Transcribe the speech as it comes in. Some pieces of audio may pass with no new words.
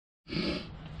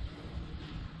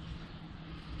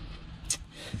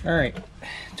Alright,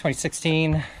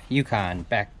 2016 Yukon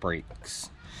back brakes.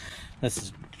 This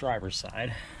is driver's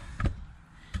side.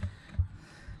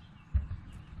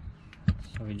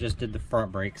 So we just did the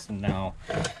front brakes and now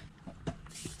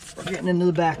we're getting into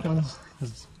the back ones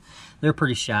because they're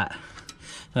pretty shot.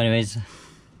 So anyways,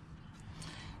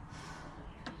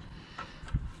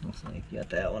 looks like you got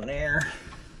that one there.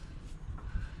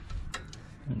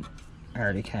 And I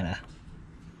already kind of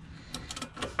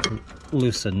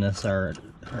loosened this or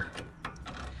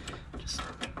just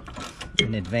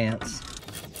in advance.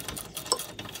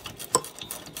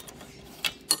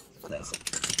 That's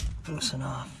loosen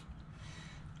off.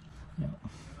 Yep.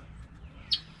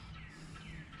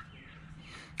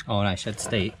 Oh, and I should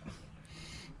state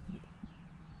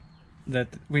that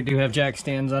we do have jack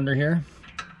stands under here,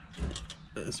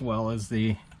 as well as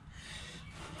the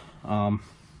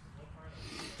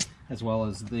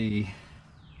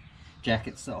jack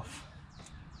itself.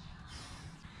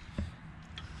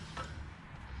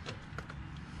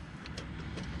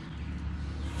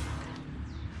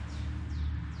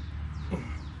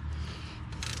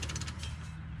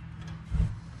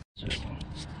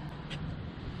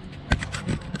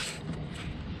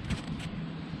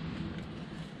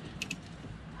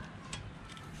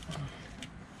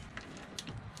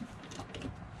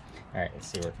 All right, let's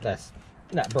see what that's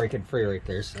not breaking free right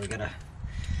there, so we gotta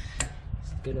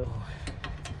get over.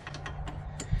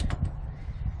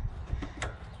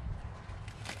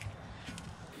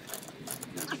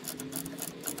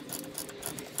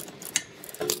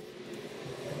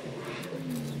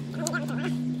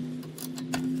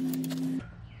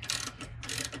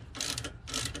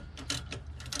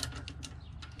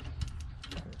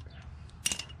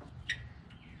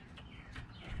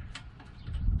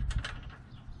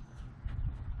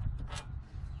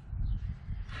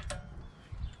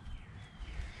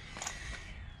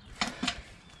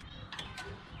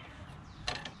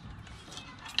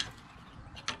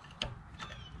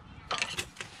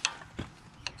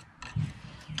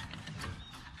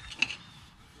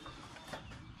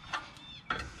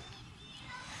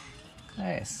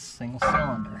 Nice, single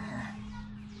cylinder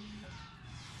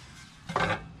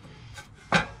here.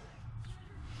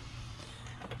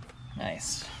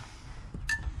 Nice.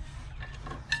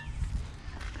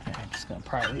 Okay, I'm just gonna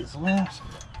pry these loose.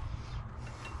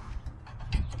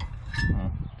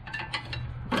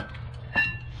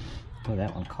 Oh,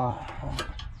 that one caught. Oh,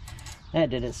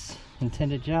 that did its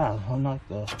intended job, unlike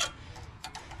the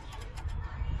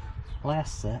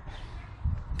last set.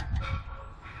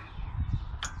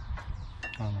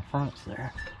 On the fronts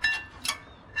there.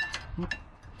 Let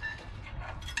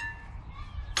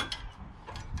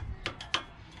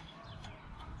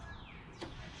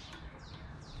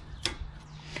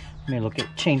me look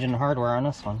at changing the hardware on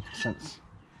this one since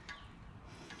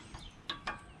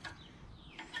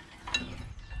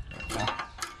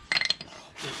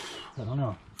I don't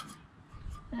know.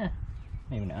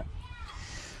 Maybe not.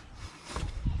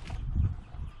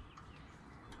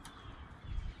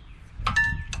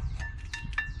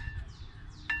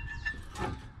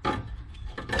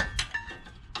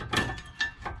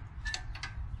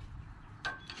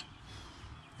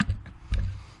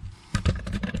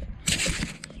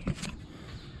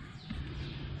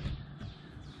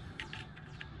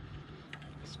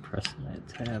 Pressing that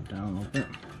tab down a little bit.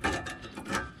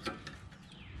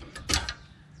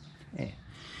 Okay.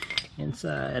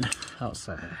 Inside,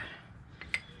 outside.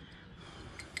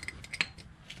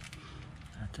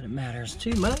 Not that it matters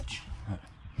too much.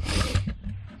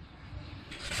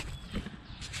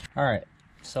 Alright,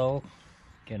 so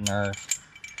getting our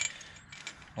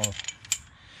little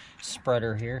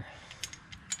spreader here.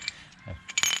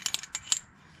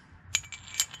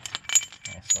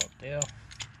 Nice little deal.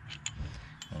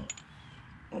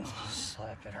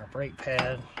 Slap in our brake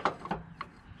pad up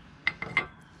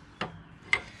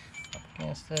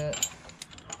against it.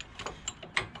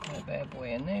 Put that bad boy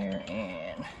in there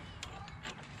and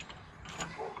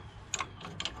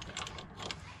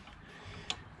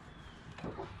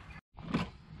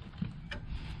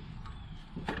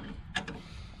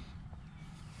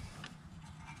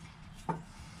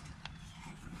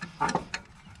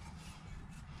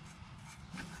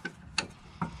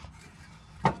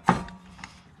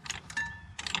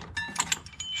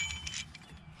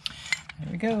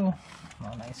there we go,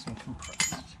 all nice and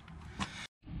compressed.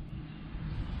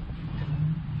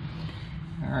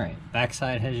 Alright,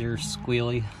 backside has your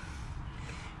squealy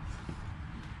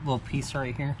little piece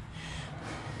right here.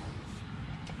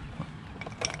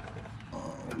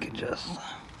 We could just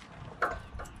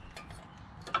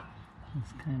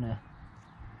kind of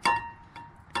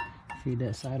feed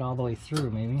that side all the way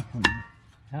through, maybe. And,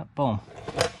 yep, boom.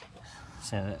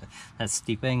 So that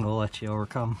steep angle lets you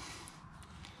overcome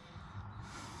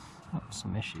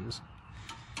some issues.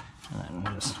 And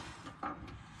then just,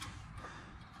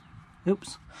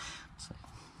 oops,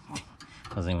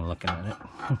 wasn't even looking at it.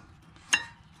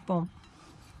 Boom.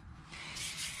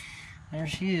 There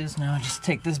she is. Now just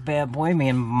take this bad boy,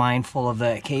 being mindful of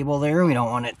that cable there. We don't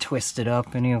want it twisted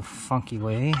up any funky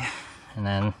way. And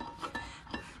then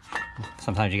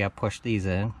sometimes you gotta push these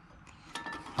in,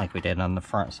 like we did on the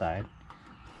front side.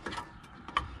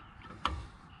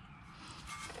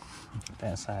 Get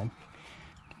that side.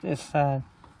 Get this side.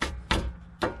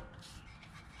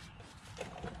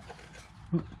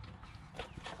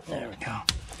 There we go.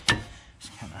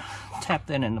 Just kind of tap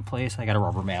that into place. I got a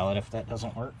rubber mallet if that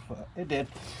doesn't work, but it did.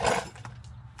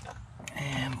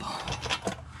 And boom.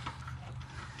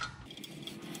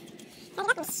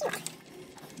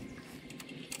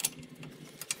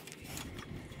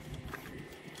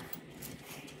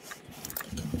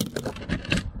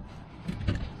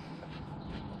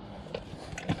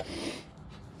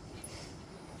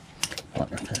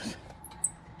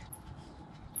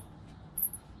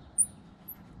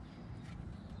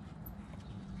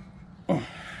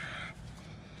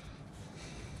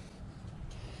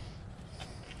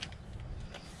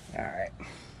 All right.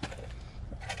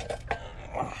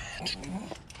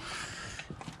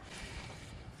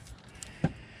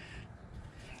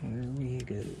 Here we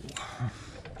go. It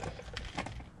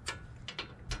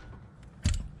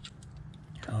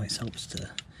always helps to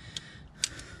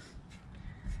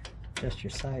adjust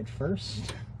your side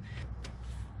first.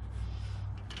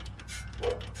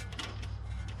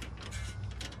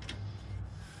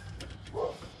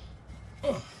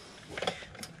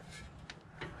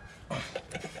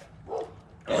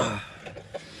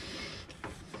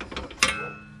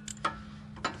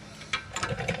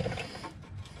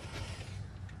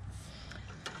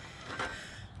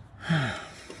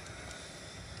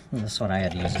 And this one I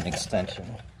had to use an extension.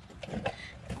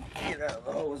 Get out of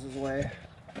the hose's way.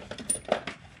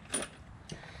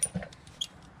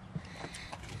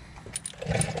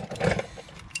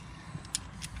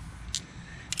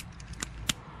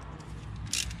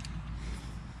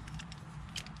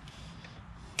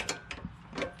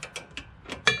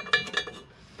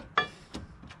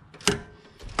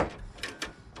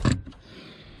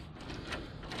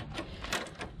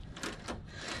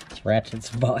 This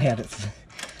ratchet's about had its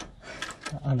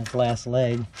on its last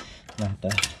leg. I have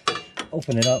to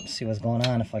open it up, see what's going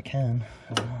on if I can.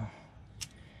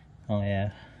 Oh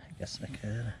yeah, I guess I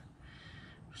could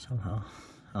somehow.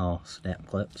 Oh, snap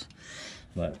clips.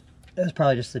 But it was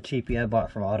probably just the cheapie I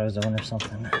bought from AutoZone or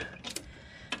something.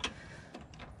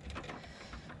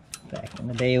 Back in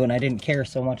the day when I didn't care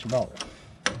so much about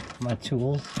my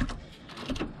tools.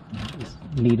 Just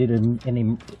needed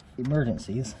in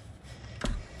emergencies.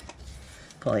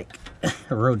 Like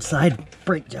roadside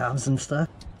brake jobs and stuff.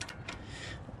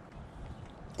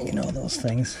 You know those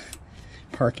things.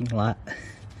 Parking lot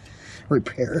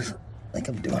repairs like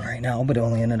I'm doing right now, but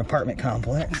only in an apartment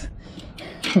complex.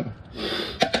 The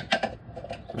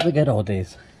good old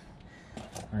days.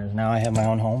 Whereas now I have my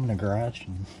own home and a garage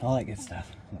and all that good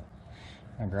stuff.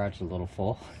 My garage is a little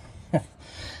full.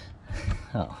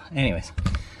 Oh, anyways.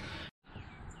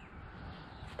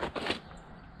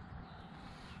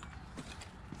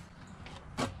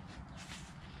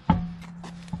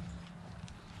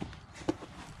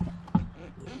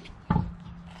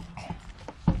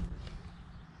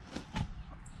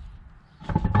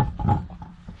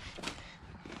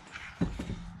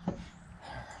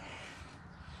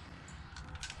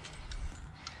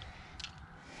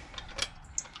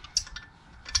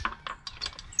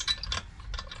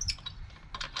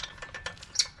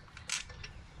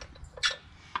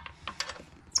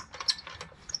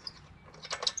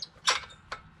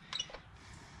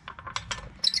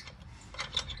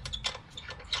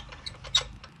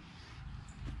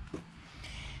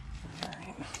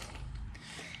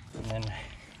 And then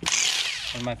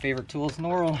one of my favorite tools in the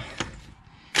world.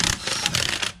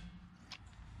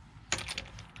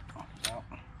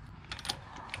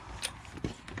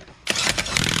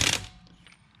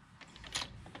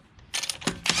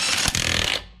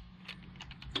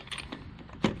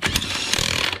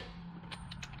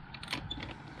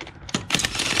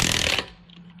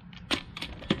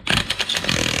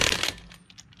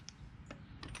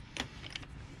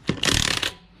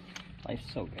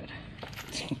 Life's so good.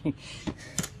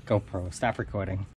 GoPro, stop recording.